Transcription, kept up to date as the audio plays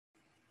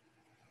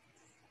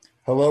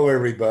Hello,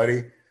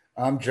 everybody.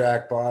 I'm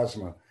Jack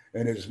Bosma,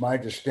 and it is my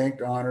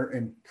distinct honor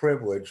and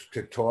privilege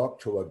to talk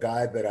to a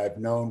guy that I've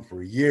known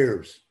for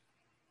years,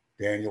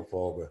 Daniel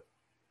Folga.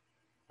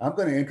 I'm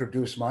going to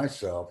introduce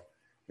myself,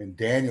 and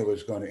Daniel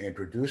is going to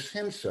introduce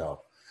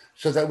himself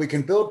so that we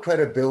can build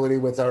credibility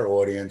with our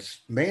audience,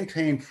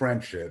 maintain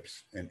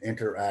friendships, and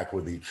interact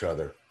with each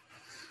other.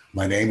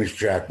 My name is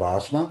Jack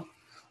Bosma.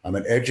 I'm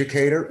an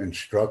educator,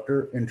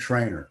 instructor, and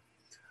trainer.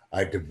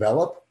 I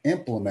develop,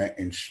 implement,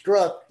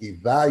 instruct,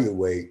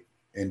 evaluate,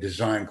 and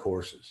design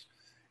courses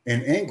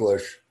in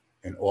English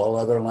and all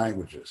other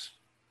languages.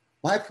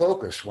 My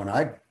focus when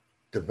I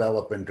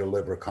develop and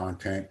deliver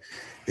content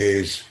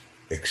is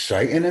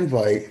excite and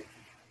invite,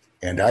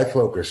 and I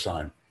focus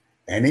on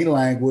any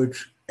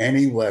language,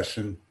 any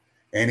lesson,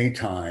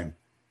 anytime,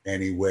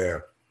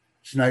 anywhere.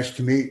 It's nice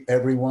to meet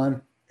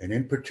everyone, and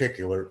in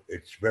particular,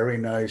 it's very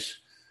nice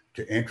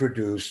to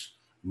introduce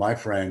my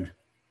friend,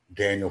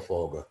 Daniel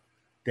Folga.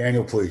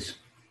 Daniel, please.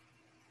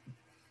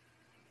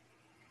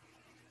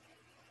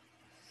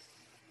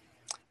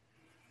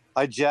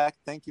 Hi, Jack.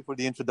 Thank you for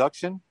the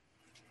introduction.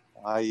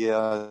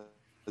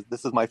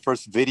 This is my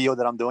first video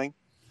that I'm doing.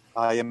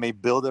 I am a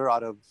builder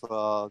out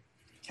of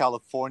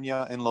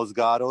California in Los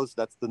Gatos.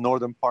 That's the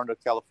northern part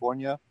of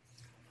California.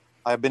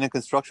 I've been in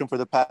construction for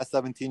the past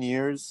 17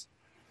 years,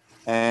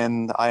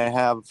 and I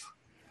have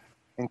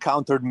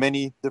encountered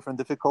many different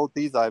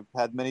difficulties. I've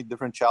had many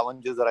different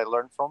challenges that I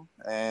learned from,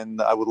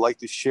 and I would like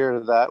to share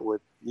that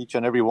with each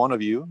and every one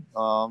of you,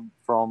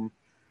 from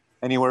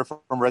anywhere from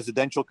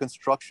residential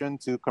construction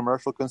to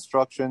commercial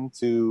construction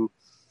to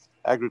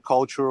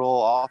agricultural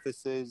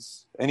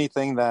offices,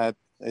 anything that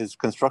is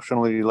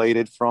constructionally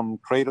related from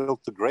cradle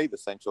to grave,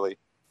 essentially,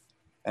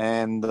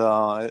 and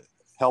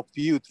help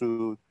you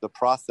through the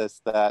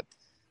process that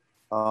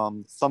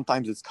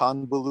sometimes it's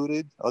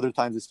convoluted, other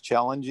times it's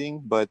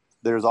challenging, but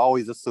there's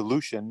always a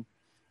solution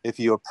if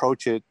you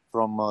approach it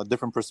from a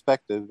different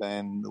perspective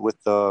and with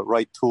the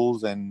right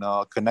tools and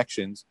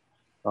connections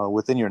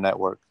within your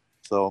network.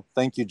 So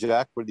thank you,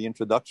 Jack, for the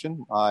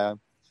introduction.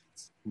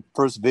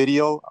 First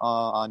video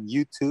on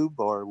YouTube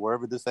or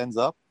wherever this ends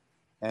up,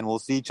 and we'll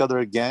see each other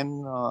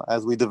again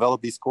as we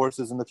develop these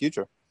courses in the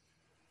future.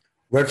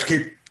 Let's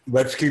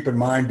keep in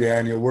mind,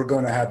 Daniel, we're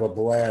going to have a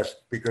blast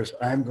because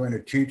I'm going to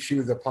teach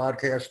you the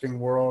podcasting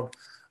world.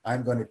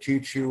 I'm going to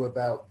teach you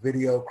about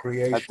video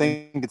creation. I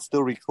think it's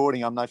still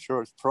recording. I'm not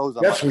sure it's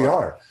frozen. Yes, we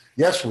are.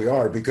 Yes, we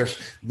are, because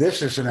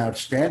this is an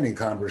outstanding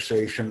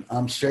conversation.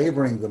 I'm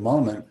savoring the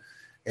moment,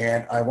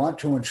 and I want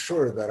to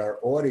ensure that our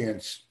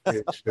audience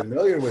is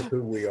familiar with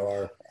who we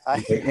are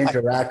and they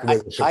interact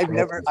with us.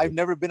 I've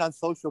never been on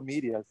social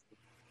media.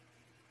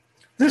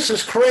 This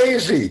is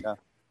crazy. Yeah.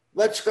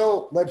 Let's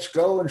go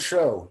and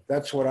show.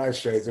 That's what I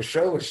say. The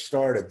show has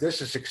started.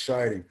 This is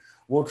exciting.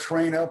 We'll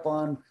train up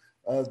on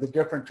the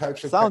different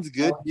types of Sounds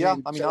good. Yeah.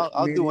 I mean,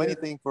 I'll do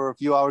anything for a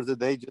few hours a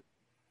day.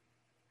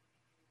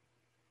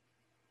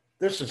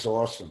 This is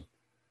awesome.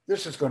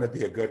 This is going to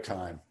be a good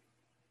time.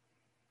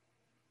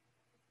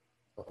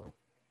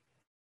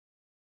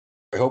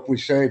 I hope we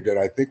saved it.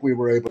 I think we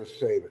were able to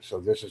save it. So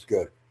this is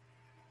good.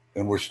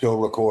 And we're still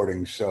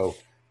recording. So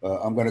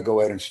I'm going to go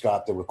ahead and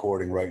stop the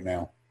recording right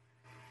now.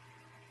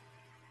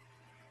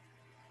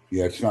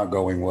 Yeah, it's not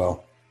going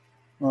well.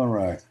 All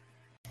right.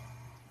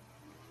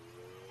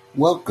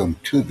 Welcome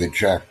to the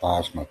Jack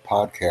Bosma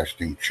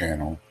podcasting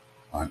channel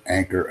on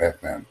Anchor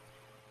FM.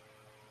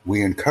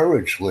 We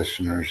encourage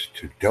listeners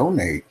to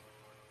donate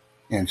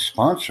and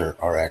sponsor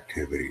our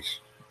activities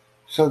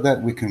so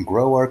that we can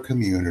grow our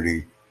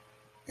community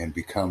and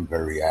become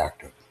very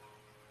active.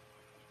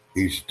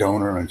 These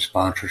donor and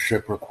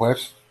sponsorship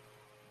requests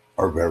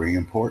are very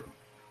important.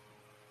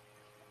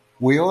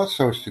 We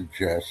also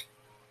suggest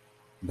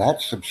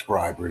that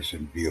subscribers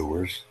and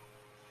viewers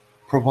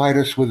provide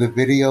us with a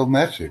video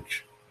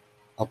message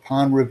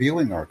upon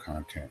reviewing our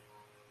content.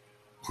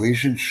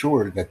 Please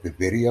ensure that the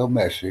video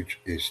message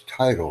is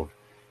titled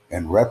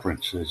and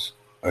references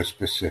a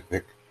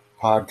specific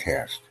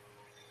podcast.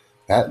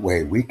 That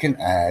way we can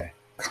add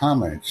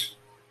comments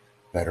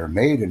that are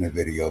made in a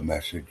video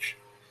message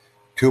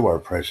to our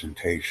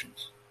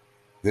presentations.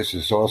 This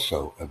is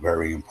also a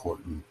very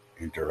important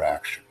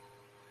interaction.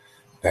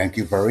 Thank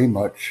you very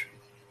much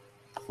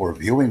for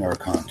viewing our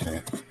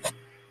content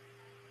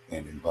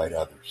and invite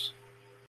others.